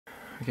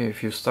Okay,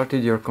 if you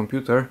started your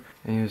computer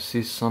and you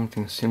see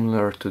something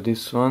similar to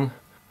this one,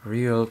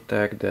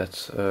 Realtek,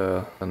 that's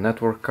a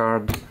network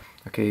card.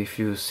 Okay, if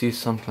you see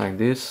something like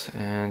this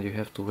and you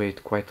have to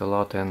wait quite a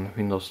lot and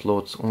Windows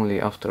loads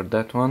only after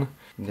that one,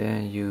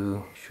 then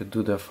you should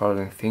do the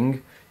following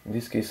thing. In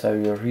this case I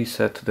will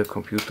reset the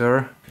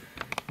computer.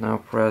 Now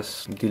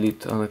press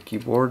delete on the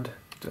keyboard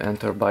to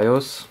enter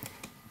BIOS.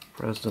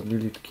 Press the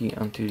delete key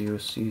until you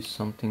see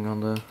something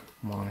on the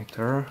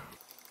monitor.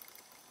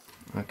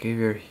 Okay,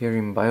 we are here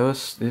in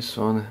BIOS. This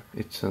one,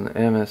 it's an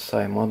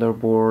MSI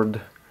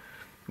motherboard.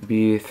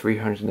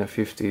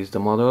 B350 is the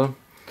model.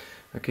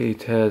 Okay,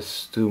 it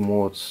has two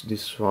modes,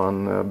 this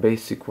one a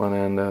basic one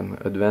and an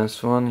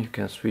advanced one. You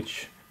can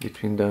switch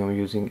between them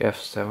using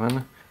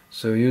F7.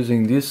 So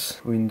using this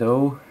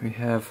window we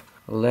have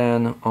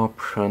LAN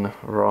Option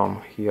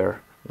ROM here.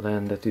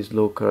 LAN, that is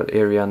local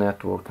area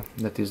network.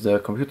 That is, the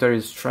computer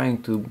is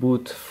trying to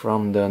boot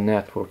from the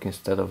network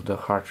instead of the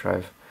hard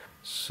drive.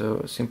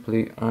 So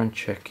simply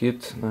uncheck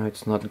it. Now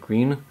it's not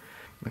green.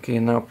 Okay,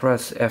 now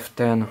press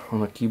F10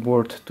 on the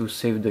keyboard to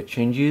save the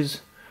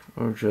changes,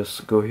 or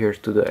just go here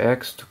to the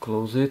X to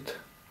close it.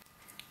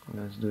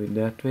 Let's do it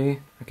that way.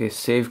 Okay,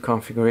 save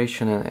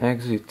configuration and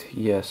exit,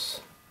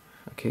 yes.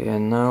 Okay,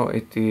 and now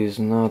it is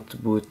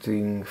not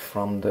booting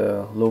from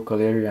the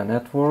local area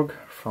network,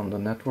 from the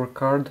network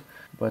card,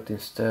 but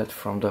instead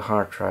from the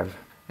hard drive.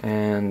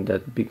 And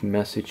that big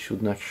message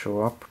should not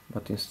show up,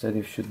 but instead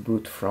it should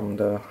boot from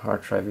the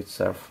hard drive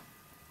itself.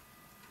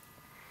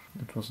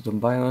 That was the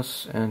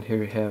BIOS, and here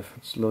we have,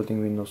 it's loading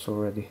Windows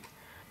already.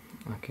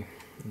 Okay,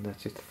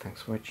 that's it,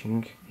 thanks for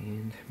watching,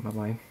 and bye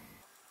bye.